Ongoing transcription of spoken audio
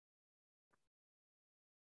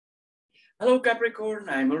Hello Capricorn,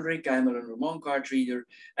 I'm Ulrich, I'm a Lenormand card reader,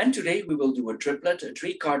 and today we will do a triplet, a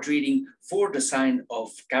 3-card reading for the sign of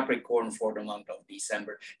Capricorn for the month of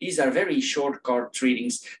December. These are very short card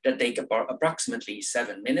readings that take approximately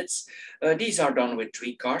 7 minutes. These are done with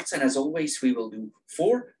 3 cards, and as always, we will do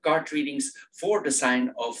 4 card readings for the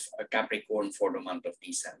sign of Capricorn for the month of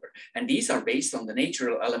December. And these are based on the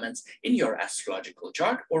natural elements in your astrological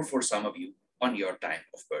chart, or for some of you, on your time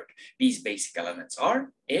of birth. These basic elements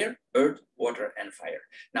are air, earth, water, and fire.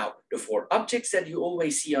 Now, the 4 objects that you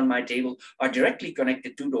always see on my table are directly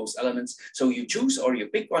connected to those elements. So you choose or you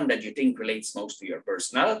pick one that you think relates most to your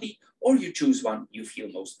personality, or you choose one you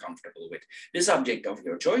feel most comfortable with. This object of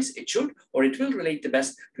your choice, it should or it will relate the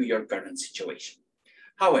best to your current situation.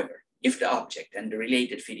 However, if the object and the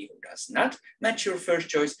related video does not match your first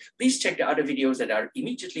choice, please check the other videos that are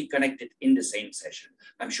immediately connected in the same session.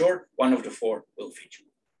 I'm sure one of the 4 will fit you.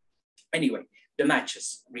 Anyway, the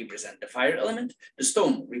matches represent the fire element, the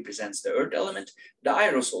stone represents the earth element, the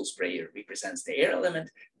aerosol sprayer represents the air element,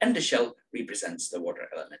 and the shell represents the water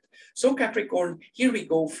element. So Capricorn, here we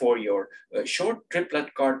go for your short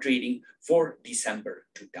triplet card reading for December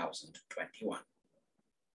 2021.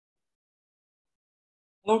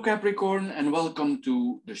 Hello Capricorn, and welcome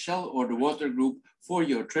to the shell or the water group for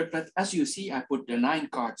your triplet. As you see, I put the 9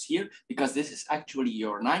 cards here because this is actually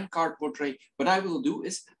your 9-card portrait. What I will do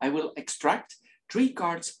is I will extract 3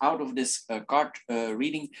 cards out of this card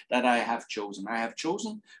reading that I have chosen. I have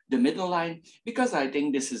chosen the middle line because I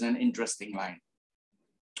think this is an interesting line.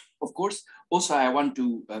 Of course, also I want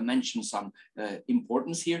to mention some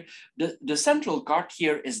importance here. The central card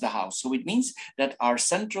here is the house. So it means that our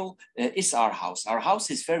central is our house. Our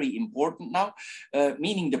house is very important now,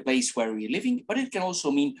 meaning the place where we're living, but it can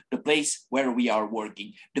also mean the place where we are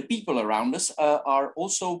working. The people around us are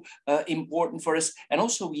also important for us. And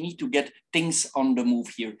also we need to get things on the move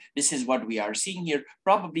here. This is what we are seeing here.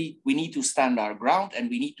 Probably we need to stand our ground and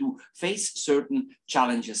we need to face certain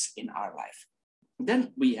challenges in our life.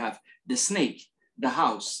 Then we have the snake, the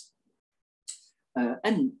house,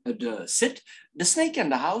 and the sit. The snake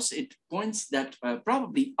and the house, it points that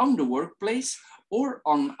probably on the workplace or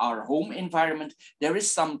on our home environment, there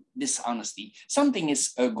is some dishonesty. Something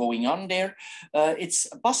is going on there. It's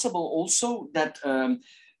possible also that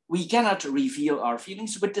we cannot reveal our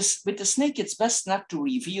feelings. With the snake, it's best not to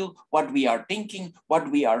reveal what we are thinking,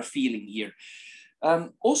 what we are feeling here.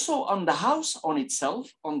 Also on the house on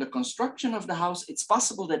itself, on the construction of the house, it's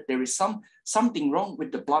possible that there is something wrong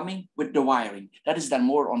with the plumbing, with the wiring. That is then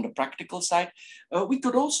more on the practical side. We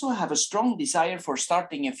could also have a strong desire for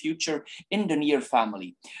starting a future in the near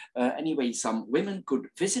family. Anyway, some women could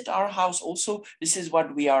visit our house also. This is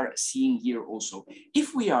what we are seeing here also.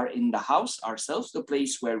 If we are in the house ourselves, the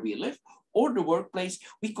place where we live, or the workplace,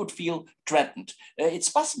 we could feel threatened. It's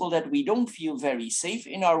possible that we don't feel very safe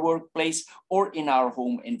in our workplace or in our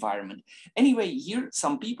home environment. Anyway, here,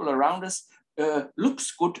 some people around us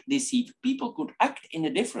looks could deceive. People could act in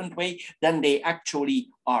a different way than they actually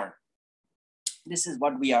are. This is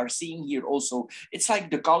what we are seeing here also. It's like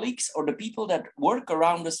the colleagues or the people that work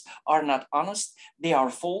around us are not honest. They are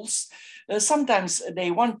false. Sometimes they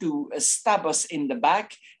want to stab us in the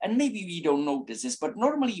back, and maybe we don't notice this. But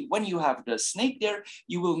normally when you have the snake there,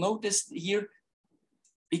 you will notice here,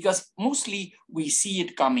 because mostly we see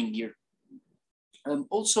it coming here.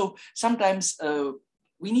 Also, sometimes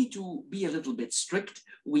we need to be a little bit strict.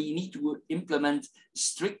 We need to implement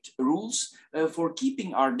strict rules for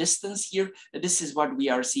keeping our distance here. This is what we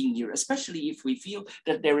are seeing here, especially if we feel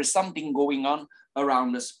that there is something going on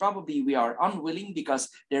around us. Probably we are unwilling because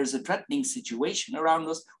there's a threatening situation around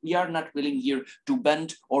us. We are not willing here to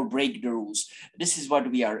bend or break the rules. This is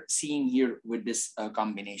what we are seeing here with this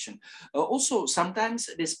combination. Also, sometimes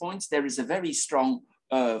at this point, there is a very strong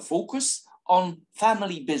focus on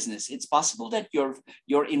family business. It's possible that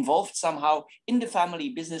you're involved somehow in the family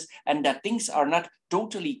business and that things are not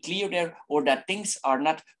totally clear there, or that things are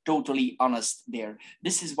not totally honest there.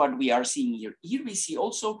 This is what we are seeing here. Here we see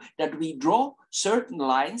also that we draw certain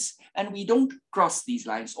lines and we don't cross these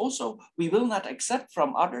lines. Also, we will not accept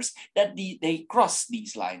from others that they cross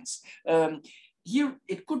these lines. Here,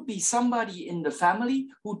 it could be somebody in the family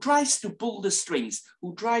who tries to pull the strings,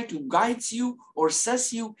 who try to guide you or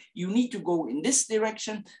says you need to go in this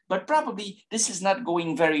direction, but probably this is not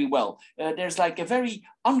going very well. There's like a very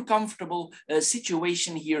uncomfortable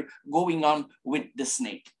situation here going on with the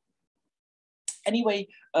snake. Anyway,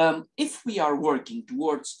 if we are working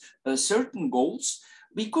towards certain goals,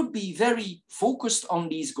 we could be very focused on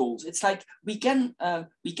these goals. It's like we can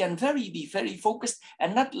be very focused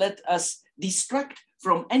and not let us distract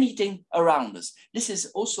from anything around us. This is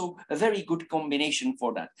also a very good combination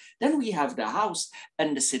for that. Then we have the house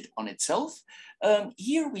and the sit on itself.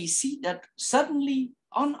 Here we see that suddenly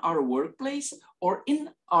on our workplace or in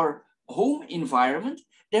our home environment,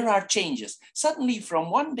 there are changes. Suddenly from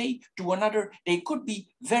one day to another, they could be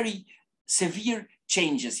very severe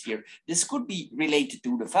changes here. This could be related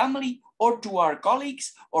to the family or to our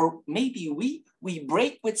colleagues, or maybe we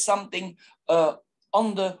break with something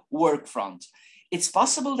on the work front. It's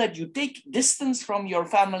possible that you take distance from your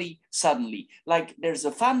family suddenly, like there's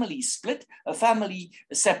a family split, a family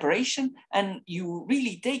separation, and you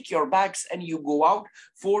really take your bags and you go out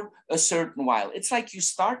for a certain while. It's like you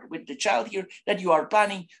start with the child here that you are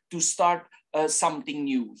planning to start something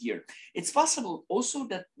new here. It's possible also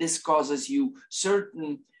that this causes you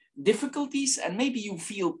certain difficulties and maybe you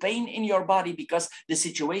feel pain in your body because the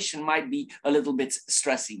situation might be a little bit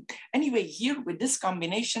stressing. Anyway, here with this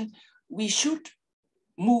combination, we should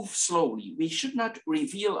move slowly. We should not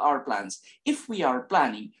reveal our plans. If we are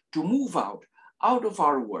planning to move out of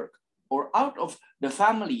our work or out of the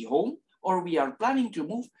family home, or we are planning to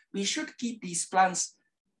move, we should keep these plans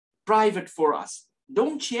private for us.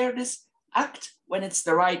 Don't share this. Act when it's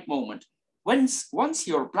the right moment. Once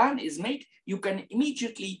your plan is made, you can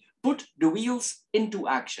immediately put the wheels into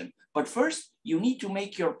action. But first, you need to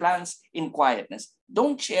make your plans in quietness.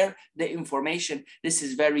 Don't share the information. This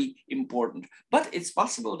is very important. But it's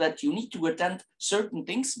possible that you need to attend certain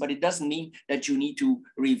things, but it doesn't mean that you need to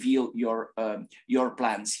reveal your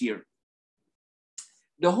plans here.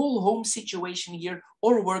 The whole home situation here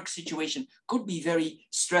or work situation could be very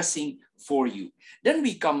stressing for you. Then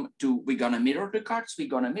we come to, we're gonna mirror the cards, we're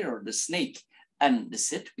gonna mirror the snake and the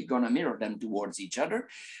sit, we're gonna mirror them towards each other.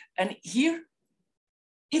 And here,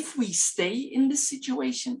 if we stay in this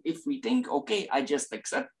situation, if we think, okay, I just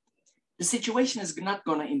accept, the situation is not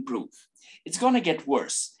gonna improve. It's gonna get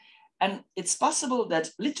worse. And it's possible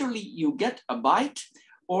that literally you get a bite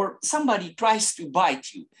or somebody tries to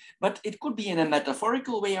bite you, but it could be in a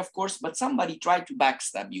metaphorical way, of course, but somebody tried to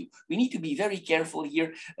backstab you. We need to be very careful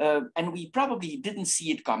here, and we probably didn't see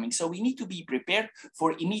it coming. So we need to be prepared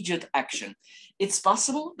for immediate action. It's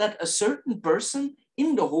possible that a certain person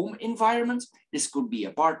in the home environment, this could be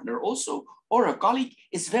a partner also, or a colleague,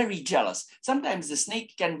 is very jealous. Sometimes the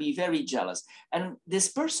snake can be very jealous, and this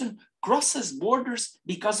person crosses borders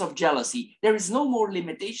because of jealousy. There is no more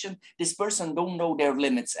limitation. This person don't know their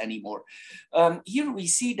limits anymore. Here we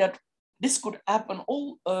see that this could happen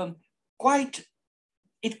all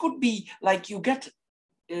it could be like you get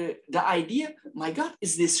the idea, my God,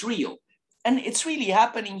 is this real? And it's really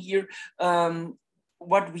happening here,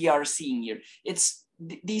 what we are seeing here. It's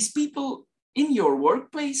these people in your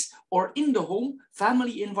workplace or in the home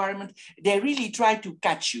family environment, they really try to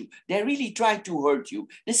catch you. They really try to hurt you.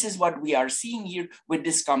 This is what we are seeing here with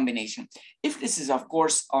this combination. If this is, of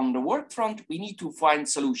course, on the work front, we need to find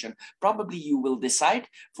solution. Probably you will decide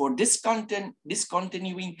for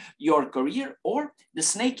discontinuing your career, or the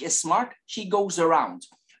snake is smart, she goes around.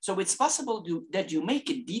 So it's possible that you make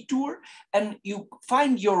a detour and you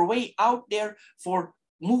find your way out there for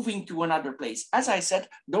moving to another place. As I said,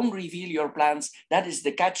 don't reveal your plans. That is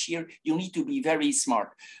the catch here. You need to be very smart.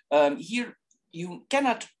 Here, you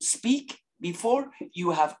cannot speak before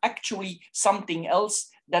you have actually something else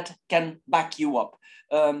that can back you up.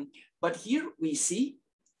 But here we see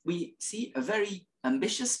a very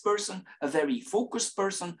ambitious person, a very focused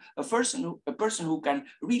person, a person who can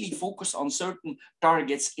really focus on certain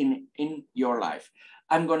targets in your life.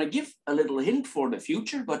 I'm going to give a little hint for the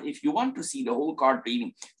future, but if you want to see the whole card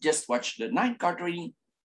reading, just watch the 9-card reading.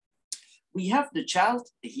 We have the child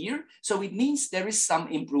here, so it means there is some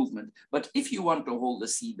improvement. But if you want to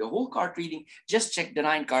see the whole card reading, just check the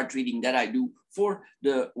 9-card reading that I do for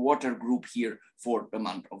the water group here for the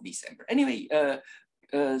month of December. Anyway,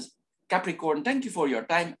 Capricorn, thank you for your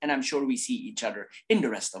time, and I'm sure we see each other in the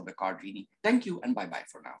rest of the card reading. Thank you, and bye-bye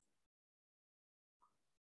for now.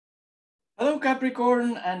 Hello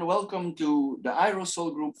Capricorn, and welcome to the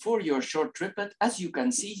Aerosol group for your short triplet. As you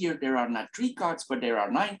can see here, there are not 3 cards, but there are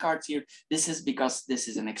 9 cards here. This is because this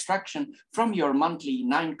is an extraction from your monthly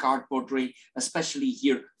 9-card portrait, especially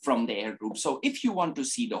here from the air group. So if you want to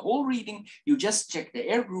see the whole reading, you just check the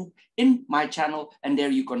air group in my channel, and there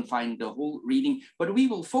you can find the whole reading. But we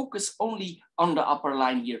will focus only on the upper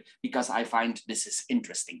line here because I find this is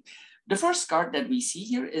interesting. The first card that we see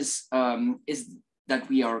here is that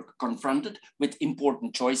we are confronted with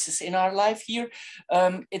important choices in our life here.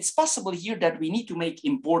 It's possible here that we need to make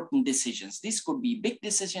important decisions. These could be big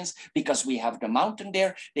decisions because we have the mountain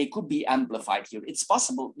there. They could be amplified here. It's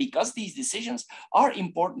possible because these decisions are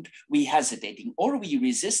important, we hesitating or we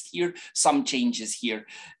resist here some changes here.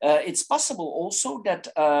 It's possible also that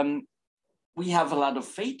we have a lot of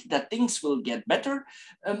faith that things will get better,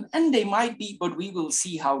 and they might be, but we will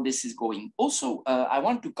see how this is going. Also, I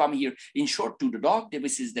want to come here in short to the dog.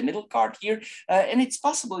 This is the middle card here. And it's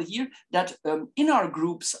possible here that in our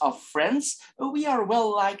groups of friends, we are well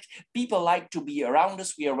liked. People like to be around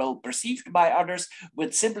us. We are well perceived by others.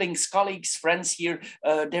 With siblings, colleagues, friends here,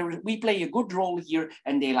 we play a good role here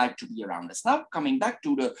and they like to be around us. Now, coming back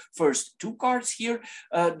to the first two cards here,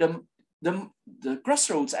 the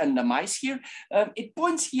crossroads and the mice here, it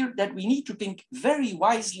points here that we need to think very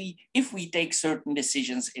wisely if we take certain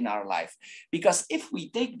decisions in our life. Because if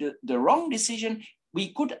we take the wrong decision,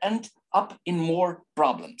 we could end up in more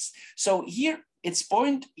problems. So here, it's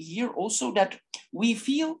point here also that we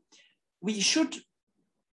feel we should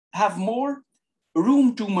have more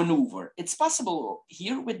room to maneuver. It's possible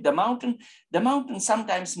here with the mountain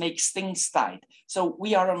sometimes makes things tight. So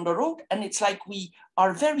we are on the road and it's like we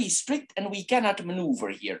are very strict and we cannot maneuver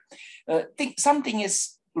here. Something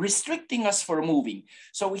is restricting us for moving.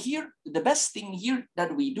 So here, the best thing here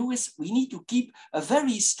that we do is we need to keep a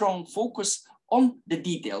very strong focus on the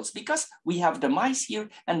details because we have the mice here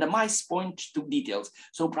and the mice point to details.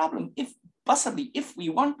 So if we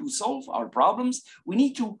want to solve our problems, we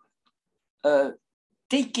need to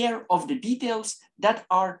take care of the details that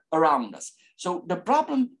are around us. So the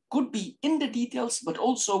problem could be in the details, but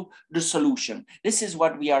also the solution. This is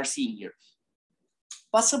what we are seeing here.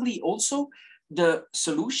 Possibly also the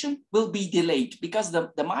solution will be delayed because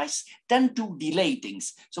the mice tend to delay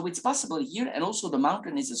things. So it's possible here, and also the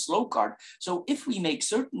mountain is a slow card. So if we make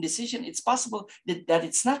certain decision, it's possible that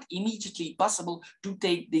it's not immediately possible to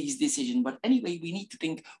take these decisions. But anyway, we need to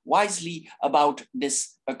think wisely about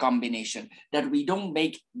this combination, that we don't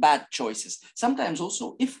make bad choices. Sometimes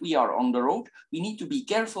also, if we are on the road, we need to be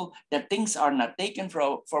careful that things are not taken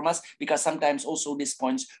from us, because sometimes also this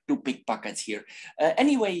points to pickpockets here.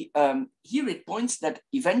 Anyway, here it points that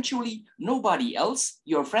eventually nobody else,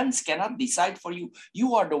 your friends cannot decide for you.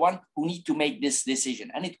 You are the one who need to make this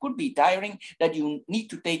decision. And it could be tiring that you need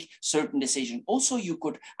to take certain decision. Also, you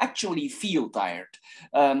could actually feel tired.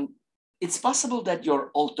 It's possible that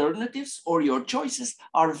your alternatives or your choices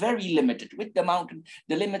are very limited. With the mountain,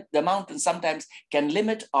 the mountain sometimes can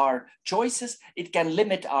limit our choices. It can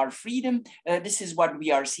limit our freedom. This is what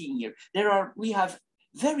we are seeing here. We have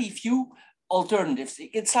very few alternatives.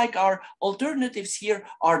 It's like our alternatives here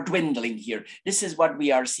are dwindling here. This is what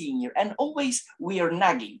we are seeing here. And always we are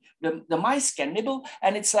nagging. The mice can nibble,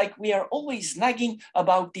 and it's like we are always nagging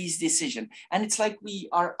about these decisions. And it's like we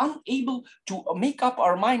are unable to make up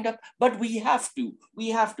our mind up, but we have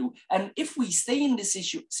to. And if we stay in this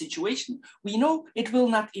situation, we know it will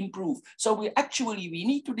not improve. So we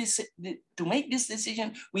need to make this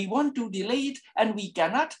decision. We want to delay it and we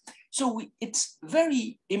cannot. So it's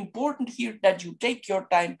very important here that you take your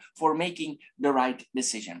time for making the right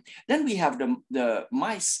decision. Then we have the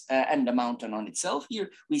mice and the mountain on itself here.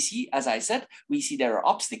 We see, as I said, there are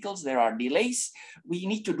obstacles, there are delays. We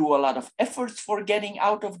need to do a lot of efforts for getting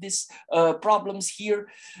out of these problems here.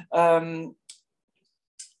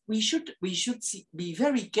 We should be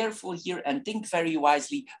very careful here and think very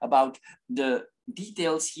wisely about the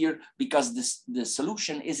details here, because the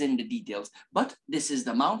solution is in the details. But this is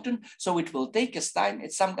the mountain, so it will take us time.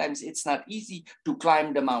 Sometimes it's not easy to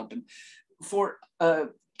climb the mountain. For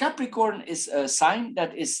Capricorn is a sign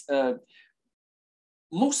that is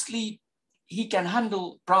mostly he can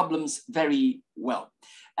handle problems very well.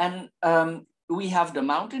 And we have the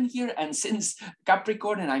mountain here, and since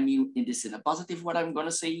Capricorn, and I mean this in a positive, what I'm going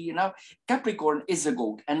to say here now, Capricorn is a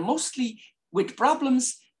goat, and mostly with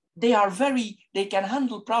problems, they can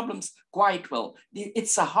handle problems quite well.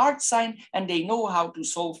 It's a hard sign and they know how to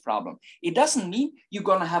solve problems. It doesn't mean you're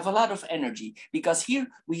going to have a lot of energy, because here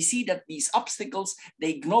we see that these obstacles,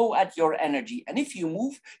 they gnaw at your energy. And if you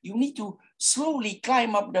move, you need to slowly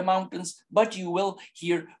climb up the mountains, but you will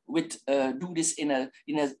here do this in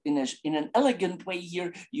an elegant way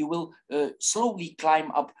here. You will slowly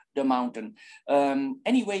climb up the mountain.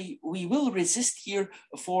 Anyway, we will resist here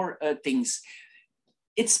for things.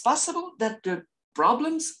 It's possible that the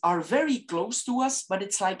problems are very close to us, but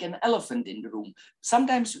it's like an elephant in the room.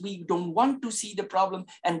 Sometimes we don't want to see the problem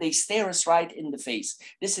and they stare us right in the face.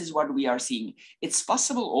 This is what we are seeing. It's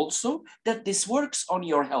possible also that this works on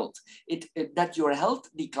your health, that your health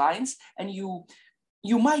declines and you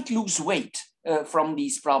you might lose weight from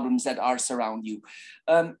these problems that are surround you.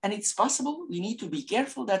 And it's possible we need to be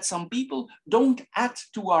careful that some people don't add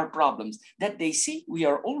to our problems, that they see we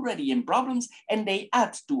are already in problems and they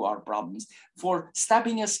add to our problems for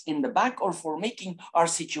stabbing us in the back or for making our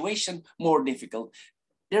situation more difficult.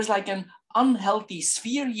 There's like an unhealthy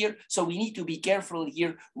sphere here, so we need to be careful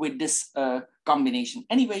here with this combination.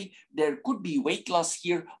 Anyway, there could be weight loss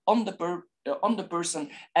here on the person,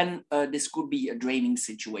 and this could be a draining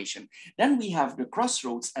situation. Then we have the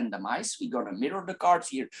crossroads and the mice. We're gonna mirror the cards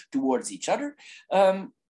here towards each other.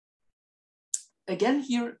 Again,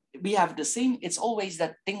 here we have the same. It's always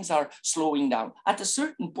that things are slowing down. At a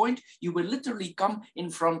certain point, you will literally come in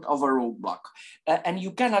front of a roadblock and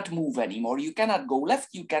you cannot move anymore. You cannot go left,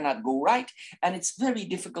 you cannot go right. And it's very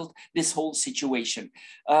difficult, this whole situation.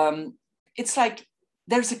 It's like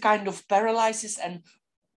there's a kind of paralysis, and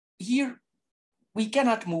here we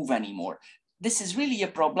cannot move anymore. This is really a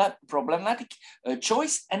problematic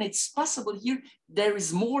choice, and it's possible here there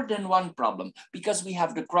is more than one problem because we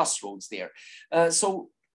have the crossroads there. So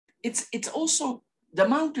it's also, the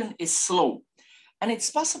mountain is slow, and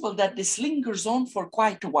it's possible that this lingers on for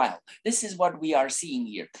quite a while. This is what we are seeing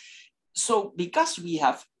here. So because we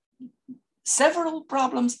have several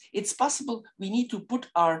problems, it's possible we need to put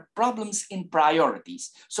our problems in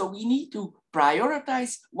priorities. So we need to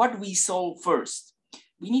prioritize what we solve first.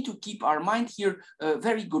 We need to keep our mind here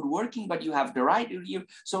very good working, but you have the rider here,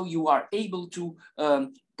 so you are able to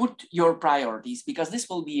put your priorities, because this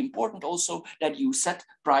will be important also, that you set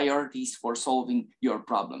priorities for solving your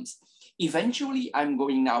problems. Eventually, I'm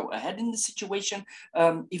going now ahead in the situation.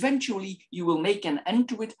 Eventually, you will make an end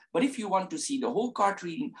to it. But if you want to see the whole card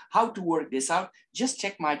reading, how to work this out, just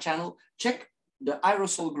check my channel, check the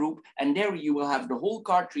Aerosol group, and there you will have the whole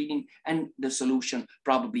card reading, and the solution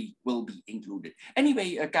probably will be included.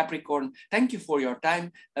 Anyway, Capricorn, thank you for your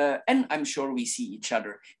time, and I'm sure we see each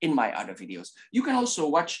other in my other videos. You can also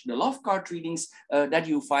watch the love card readings that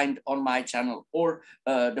you find on my channel, or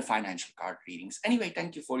the financial card readings. Anyway,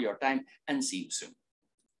 thank you for your time, and see you soon.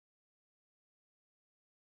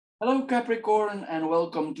 Hello Capricorn, and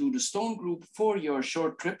welcome to the Stone Group for your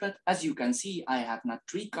short triplet. As you can see, I have not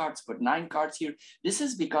 3 cards, but 9 cards here. This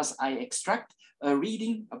is because I extract a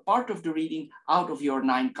reading, a part of the reading, out of your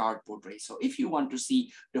 9 card portrait. So if you want to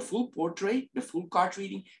see the full portrait, the full card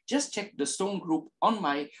reading, just check the Stone Group on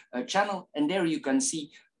my channel, and there you can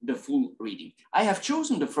see the full reading. I have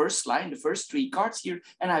chosen the first line, the first 3 cards here,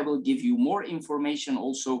 and I will give you more information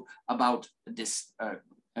also about this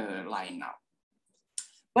line now.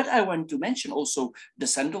 But I want to mention also the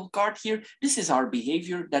central card here. This is our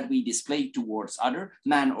behavior that we display towards other,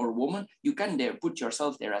 man or woman. You can there put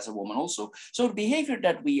yourself there as a woman also. So the behavior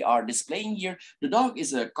that we are displaying here, the dog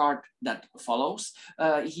is a card that follows.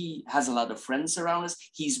 He has a lot of friends around us.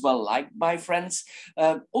 He's well liked by friends.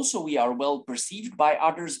 Also, we are well perceived by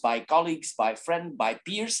others, by colleagues, by friends, by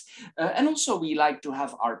peers. And also we like to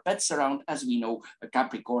have our pets around. As we know, a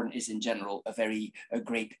Capricorn is in general a very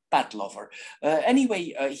great pet lover.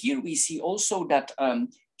 Anyway, here we see also that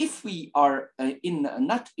if we are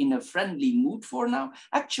not in a friendly mood for now,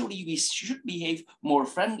 actually we should behave more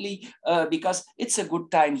friendly because it's a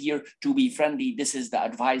good time here to be friendly. This is the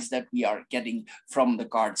advice that we are getting from the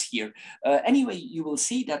cards here. Anyway, you will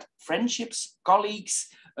see that friendships, colleagues,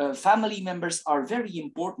 family members are very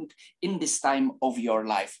important in this time of your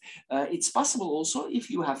life. It's possible also if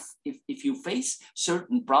you face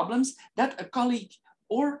certain problems that a colleague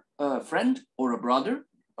or a friend or a brother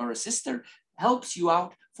or a sister helps you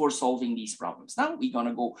out for solving these problems. Now we're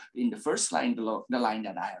gonna go in the first line, the line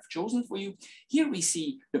that I have chosen for you. Here we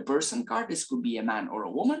see the person card. This could be a man or a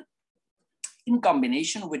woman in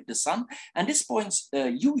combination with the sun. And this points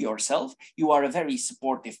you yourself. You are a very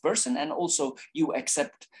supportive person, and also you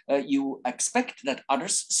expect that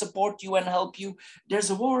others support you and help you. There's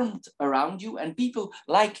a warmth around you, and people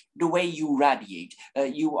like the way you radiate.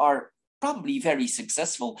 You are probably very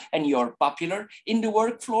successful and you're popular in the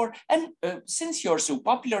work floor. And since you're so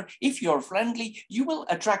popular, if you're friendly, you will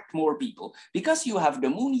attract more people because you have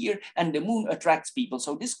the moon here, and the moon attracts people.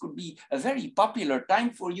 So this could be a very popular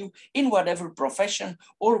time for you in whatever profession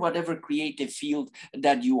or whatever creative field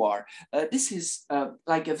that you are. This is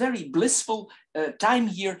like a very blissful time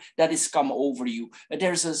here that has come over you.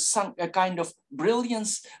 There's a kind of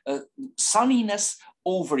brilliance, sunniness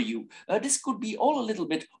over you. This could be all a little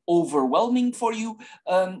bit overwhelming for you,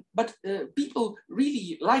 but people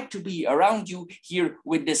really like to be around you here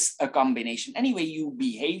with this combination. Anyway, you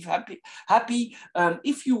behave happy.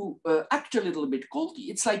 If you act a little bit cold,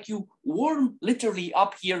 it's like you warm literally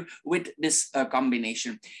up here with this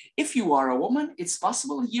combination. If you are a woman, it's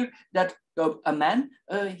possible here that a man,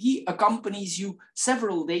 he accompanies you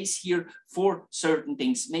several days here for certain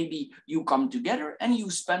things. Maybe you come together and you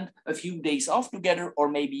spend a few days off together, or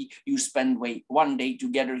maybe you spend one day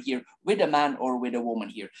together here with a man or with a woman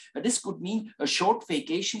here. This could mean a short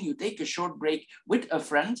vacation. You take a short break with a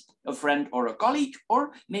friend or a colleague,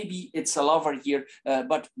 or maybe it's a lover here.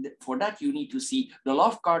 But for that, you need to see the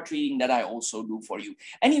love card reading that I also do for you.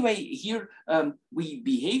 Anyway, here we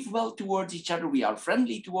behave well towards each other. We are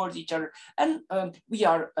friendly towards each other. And we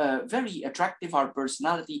are very attractive. Our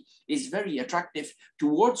personality is very attractive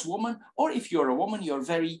towards women, or if you're a woman, you're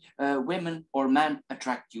very women or man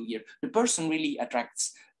attract you here. The person really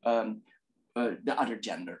attracts the other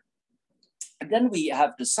gender. And then we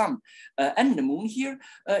have the sun and the moon here.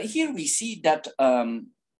 Here we see that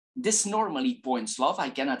this normally points love. I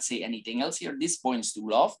cannot say anything else here. This points to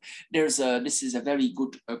love. This is a very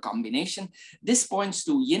good combination. This points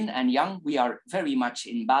to yin and yang. We are very much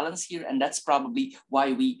in balance here, and that's probably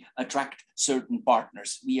why we attract certain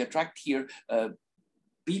partners. We attract here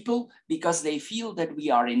people because they feel that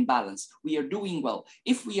we are in balance. We are doing well.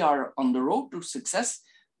 If we are on the road to success,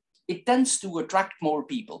 it tends to attract more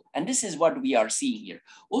people. And this is what we are seeing here.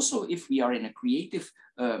 Also, if we are in a creative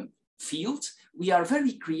field, we are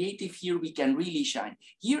very creative here. We can really shine.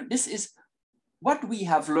 Here, this is what we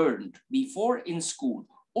have learned before in school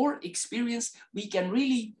or experience. We can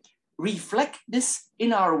really reflect this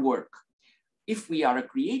in our work. If we are a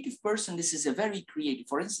creative person, this is a very creative.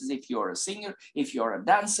 For instance, if you're a singer, if you're a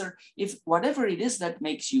dancer, if whatever it is that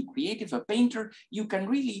makes you creative, a painter, you can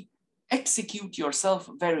really execute yourself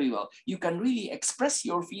very well. You can really express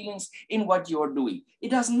your feelings in what you're doing. It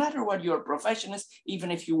doesn't matter what your profession is.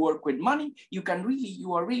 Even if you work with money, you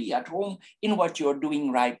are really at home in what you're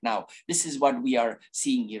doing right now. This is what we are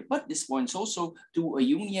seeing here. But this points also to a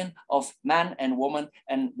union of man and woman,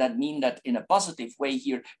 and that means that in a positive way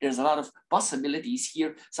here, there's a lot of possibilities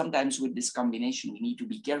here. Sometimes with this combination, we need to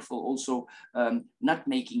be careful also not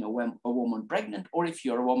making a woman pregnant, or if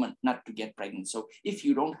you're a woman, not to get pregnant. So if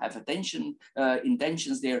you don't have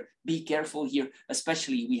intentions there, be careful here.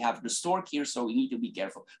 Especially we have the stork here, so we need to be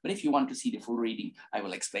careful. But if you want to see the full reading, I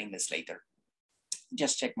will explain this later.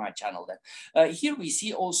 Just check my channel then. Here we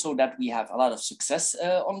see also that we have a lot of success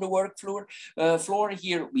on the work floor.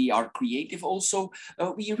 Here we are creative also.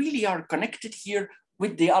 We really are connected here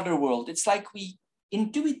with the other world. It's like we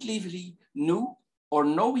intuitively knew or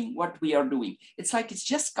knowing what we are doing. It's like it's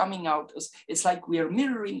just coming out. It's like we are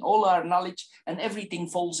mirroring all our knowledge and everything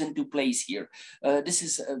falls into place here. This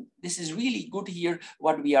is really good here,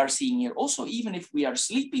 what we are seeing here. Also, even if we are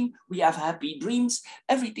sleeping, we have happy dreams.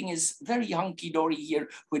 Everything is very hunky-dory here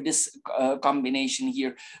with this combination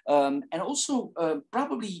here. And also,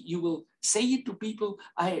 probably you will say it to people,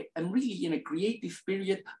 I am really in a creative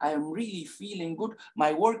period. I am really feeling good.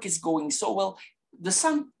 My work is going so well. The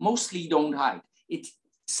sun mostly don't hide. It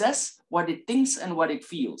says what it thinks and what it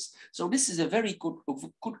feels. So this is a very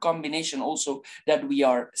good combination also that we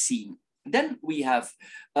are seeing. Then we have,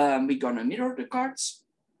 we're gonna mirror the cards.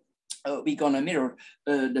 We're gonna mirror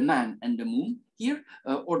the man and the moon here,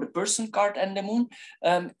 or the person card and the moon.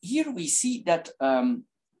 Here we see that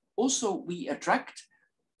also we attract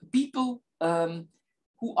people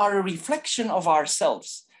who are a reflection of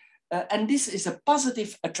ourselves. And this is a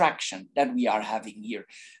positive attraction that we are having here.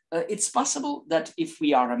 It's possible that if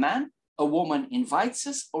we are a man, a woman invites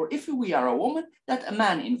us, or if we are a woman, that a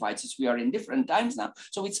man invites us. We are in different times now.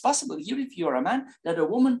 So it's possible here, if you're a man, that a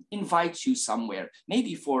woman invites you somewhere,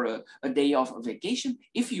 maybe for a day of a vacation.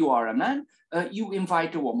 If you are a man, you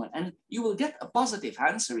invite a woman, and you will get a positive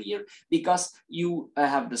answer here because you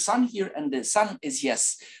have the sun here, and the sun is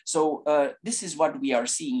yes. So this is what we are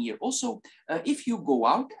seeing here. Also, if you go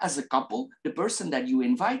out as a couple, the person that you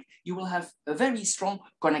invite, you will have a very strong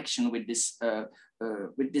connection with this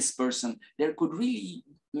person. There could really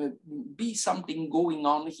be something going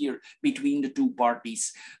on here between the two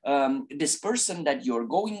parties. This person that you're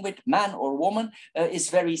going with, man or woman, is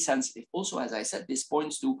very sensitive. Also, as I said, this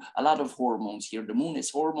points to a lot of hormones here. The moon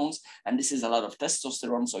is hormones, and this is a lot of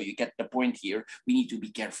testosterone, so you get the point here. We need to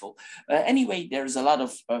be careful. Anyway, there's a lot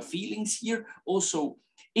of feelings here. Also,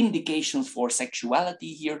 indications for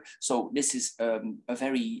sexuality here. So this is a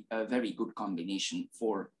very good combination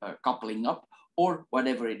for coupling up, or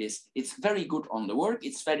whatever it is. It's very good on the work.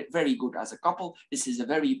 It's very good as a couple. This is a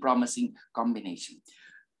very promising combination.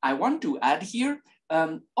 I want to add here,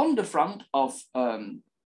 on the front of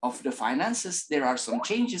the finances, there are some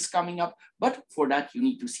changes coming up, but for that you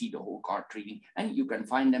need to see the whole card reading, and you can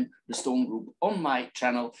find them, the Stone Group, on my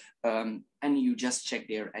channel. and you just check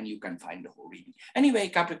there and you can find the whole reading. Anyway,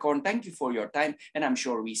 Capricorn, thank you for your time, and I'm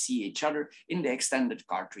sure we see each other in the extended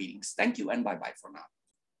card readings. Thank you and bye-bye for now.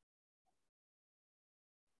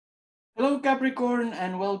 Hello, Capricorn,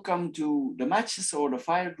 and welcome to the matches or the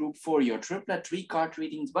fire group for your triplet 3-card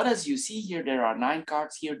readings. But as you see here, there are 9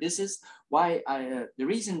 cards here. This is why the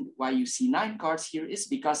reason why you see 9 cards here is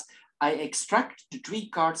because I extract the 3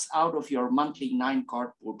 cards out of your monthly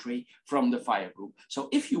 9-card portrait from the fire group. So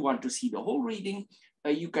if you want to see the whole reading,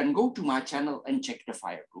 you can go to my channel and check the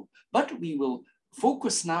fire group. But we will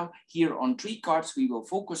focus now here on 3 cards. We will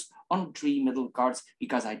focus on 3 middle cards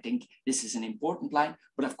because I think this is an important line.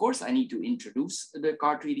 But of course, I need to introduce the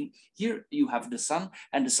card reading. Here you have the sun,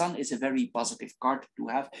 and the sun is a very positive card to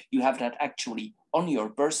have. You have that actually on your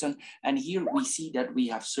person. And here we see that we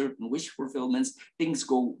have certain wish fulfillments. Things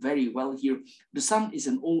go very well here. The sun is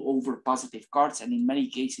an all over positive card, and in many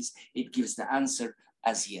cases, it gives the answer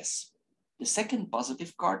as yes. The second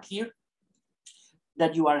positive card here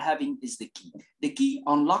that you are having is the key. The key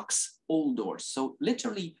unlocks all doors. So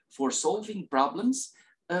literally for solving problems,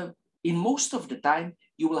 in most of the time,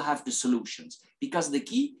 you will have the solutions because the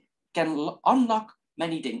key can unlock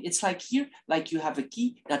many things. It's like here, like you have a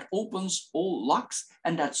key that opens all locks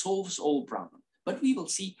and that solves all problems. But we will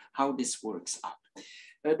see how this works out.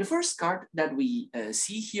 The first card that we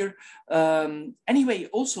see here, anyway,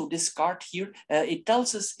 also this card here, it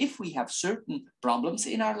tells us if we have certain problems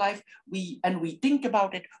in our life, we think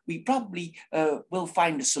about it, we probably will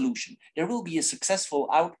find a solution. There will be a successful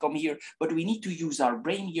outcome here, but we need to use our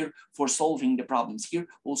brain here for solving the problems here.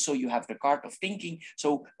 Also, you have the card of thinking.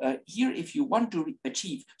 So here, if you want to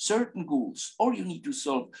achieve certain goals or you need to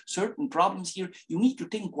solve certain problems here, you need to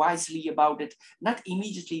think wisely about it, not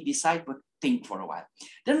immediately decide, but think for a while.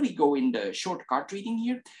 Then we go in the short card reading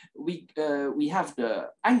here. We have the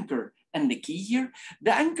anchor and the key here.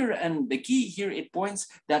 The anchor and the key here, it points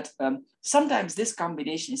that sometimes this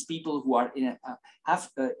combination is people who are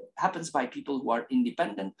happens by people who are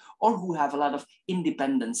independent or who have a lot of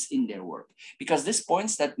independence in their work. Because this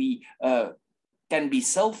points that we can be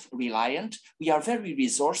self-reliant. We are very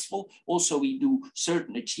resourceful. Also, we do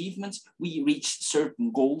certain achievements. We reach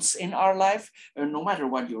certain goals in our life. No matter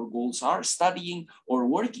what your goals are, studying or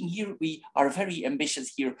working here, we are very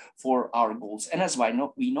ambitious here for our goals. And as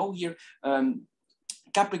we know here,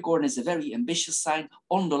 Capricorn is a very ambitious sign.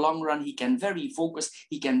 On the long run, he can very focus.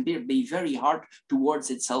 He can be very hard towards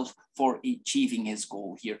itself for achieving his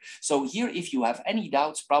goal here. So here, if you have any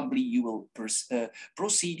doubts, probably you will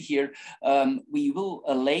proceed here. We will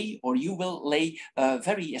lay, or you will lay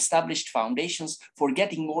very established foundations for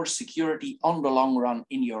getting more security on the long run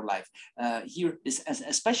in your life. Here,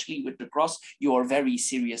 especially with the cross, you are very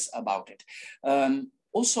serious about it.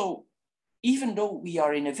 Also, even though we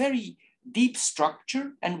are in a very deep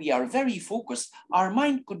structure and we are very focused, our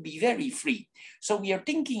mind could be very free. So we are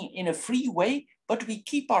thinking in a free way, but we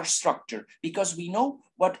keep our structure because we know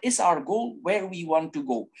what is our goal, where we want to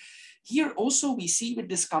go. Here also we see with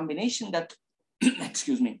this combination that,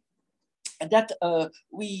 excuse me, that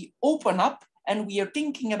we open up and we are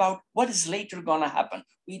thinking about what is later gonna happen.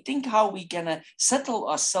 We think how we can settle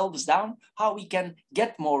ourselves down, how we can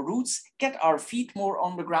get more roots, get our feet more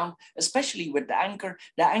on the ground, especially with the anchor.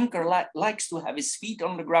 The anchor likes to have his feet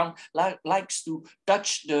on the ground, likes to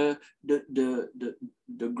touch the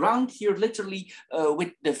ground here, literally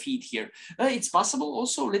with the feet here. It's possible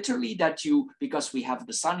also literally that you, because we have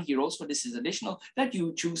the sun here also, this is additional, that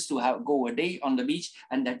you choose to go a day on the beach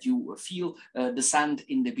and that you feel the sand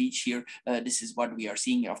in the beach here. This is what we are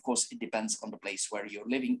seeing. Of course, it depends on the place where you're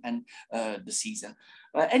living and the season.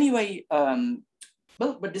 Anyway,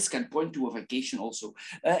 well, but this can point to a vacation also.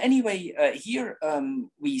 Here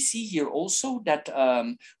we see here also that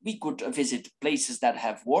we could visit places that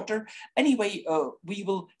have water. Anyway, we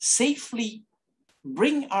will safely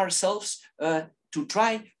bring ourselves to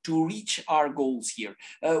try to reach our goals here.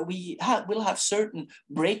 We will have certain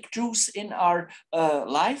breakthroughs in our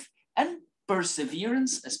life, and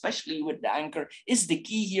perseverance, especially with the anchor, is the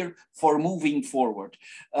key here for moving forward.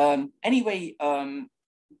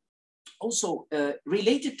 Also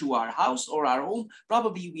related to our house or our home,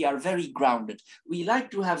 probably we are very grounded. We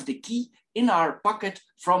like to have the key in our pocket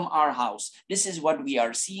from our house. This is what we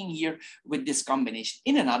are seeing here with this combination.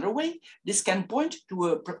 In another way, this can point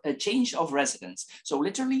to a change of residence. So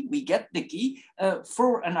literally we get the key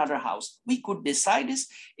for another house. We could decide this.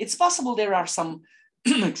 It's possible there are some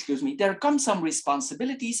excuse me, there come some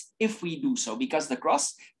responsibilities if we do so, because the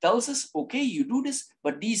cross tells us, okay, you do this,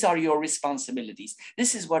 but these are your responsibilities.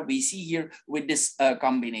 This is what we see here with this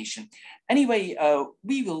combination. Anyway,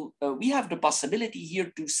 we have the possibility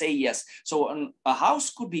here to say yes. So a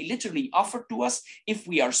house could be literally offered to us if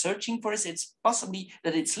we are searching for it. It's possibly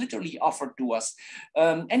that it's literally offered to us.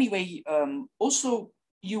 Also,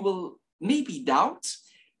 you will maybe doubt,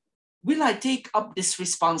 will I take up this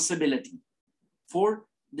responsibility for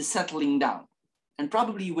the settling down? And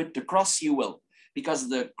probably with the cross you will, because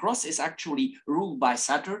the cross is actually ruled by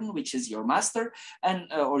Saturn, which is your master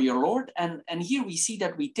and or your lord. And here we see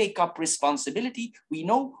that we take up responsibility. We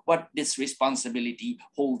know what this responsibility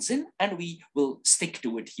holds in, and we will stick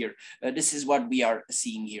to it here. This is what we are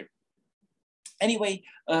seeing here. Anyway,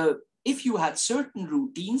 if you had certain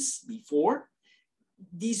routines before,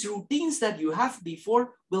 these routines that you have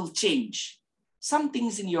before will change. Some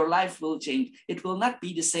things in your life will change. It will not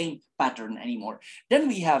be the same pattern anymore. Then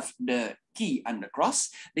we have the key and the cross.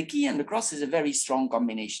 The key and the cross is a very strong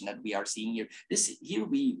combination that we are seeing here. Here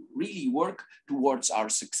we really work towards our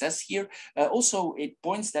success here. Also, it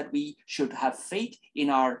points that we should have faith in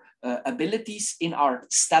our abilities, in our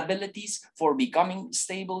stabilities for becoming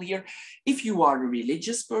stable here. If you are a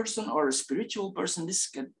religious person or a spiritual person, this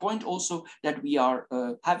can point also that we are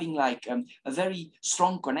having like a very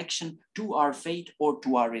strong connection to our faith or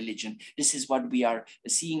to our religion. This is what we are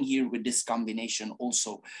seeing here with this combination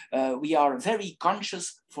also. We are very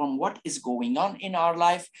conscious from what is going on in our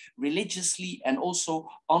life religiously and also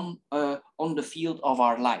on the field of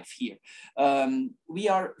our life here. We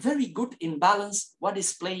are very good in balance what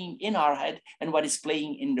is playing in our head and what is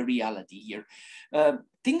playing in the reality here.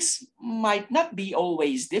 Things might not be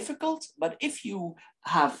always difficult, but if you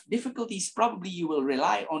have difficulties, probably you will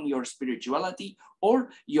rely on your spirituality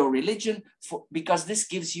or your religion because this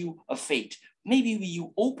gives you a faith. Maybe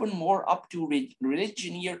you open more up to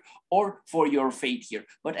religion here or for your faith here.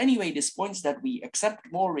 But anyway, this points that we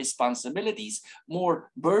accept more responsibilities,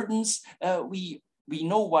 more burdens. We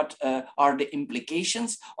know what are the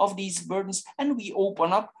implications of these burdens, and we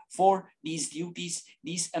open up for these duties,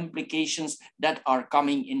 these implications that are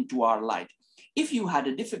coming into our life. If you had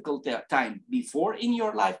a difficult time before in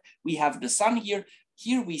your life, we have the sun here.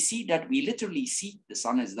 Here we see that we literally see the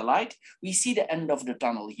sun is the light. We see the end of the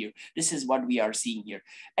tunnel here. This is what we are seeing here.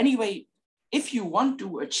 Anyway, if you want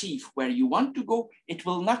to achieve where you want to go, it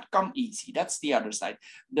will not come easy. That's the other side.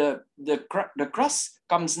 The cross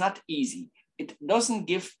comes not easy. It doesn't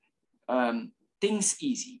give things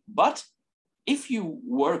easy. But if you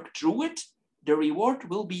work through it, the reward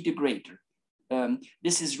will be the greater.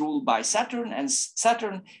 This is ruled by Saturn, and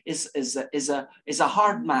Saturn is a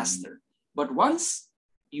hard master. But once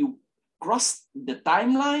you cross the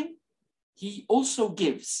timeline, he also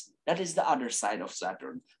gives. That is the other side of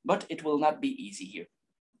Saturn, but it will not be easy here.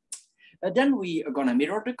 Then we are going to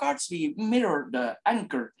mirror the cards. We mirror the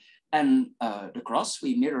anchor and the cross.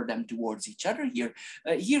 We mirror them towards each other here.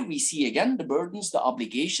 Here we see again the burdens, the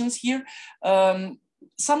obligations here.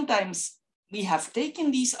 Sometimes we have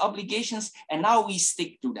taken these obligations and now we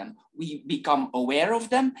stick to them. We become aware of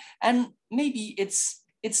them, and maybe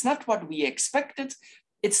it's not what we expected.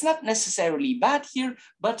 It's not necessarily bad here,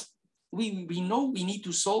 but we know we need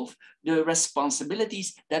to solve the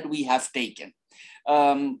responsibilities that we have taken.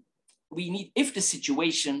 If the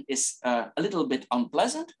situation is a little bit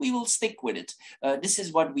unpleasant, we will stick with it. This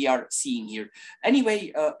is what we are seeing here.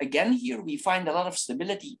 Anyway, again, here we find a lot of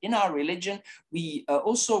stability in our religion. We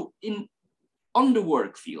also on the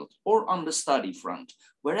work field or on the study front,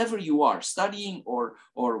 wherever you are studying or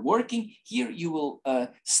working, here you will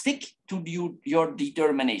stick to your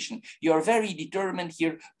determination. You're very determined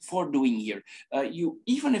here for doing here.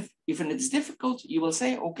 Even if it's difficult, you will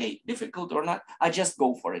say, okay, difficult or not, I just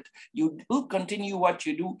go for it. You will continue what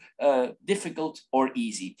you do, difficult or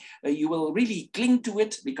easy. You will really cling to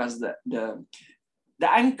it because the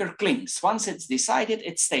anchor clings. Once it's decided,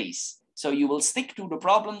 it stays. So you will stick to the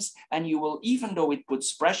problems, and you will, even though it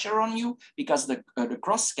puts pressure on you, because the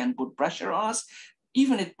cross can put pressure on us,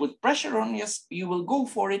 even it put pressure on us, you will go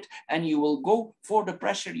for it, and you will go for the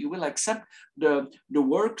pressure. You will accept the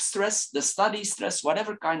work stress, the study stress,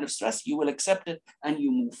 whatever kind of stress, you will accept it, and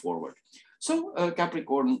you move forward. So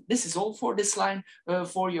Capricorn, this is all for this line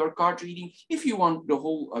for your card reading. If you want the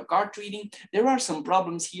whole card reading, there are some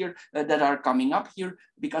problems here that are coming up here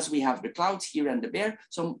because we have the clouds here and the bear.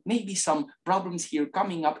 So maybe some problems here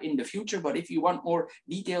coming up in the future. But if you want more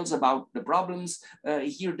details about the problems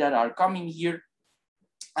here that are coming here,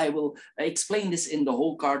 I will explain this in the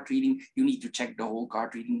whole card reading. You need to check the whole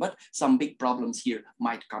card reading, but some big problems here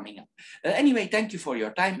might coming up. Anyway, thank you for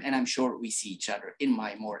your time, and I'm sure we see each other in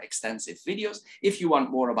my more extensive videos. If you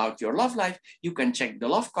want more about your love life, you can check the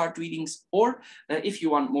love card readings, or if you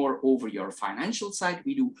want more over your financial side,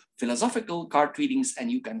 we do philosophical card readings,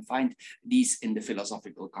 and you can find these in the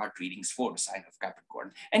philosophical card readings for the sign of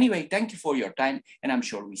Capricorn. Anyway, thank you for your time, and I'm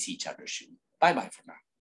sure we see each other soon. Bye-bye for now.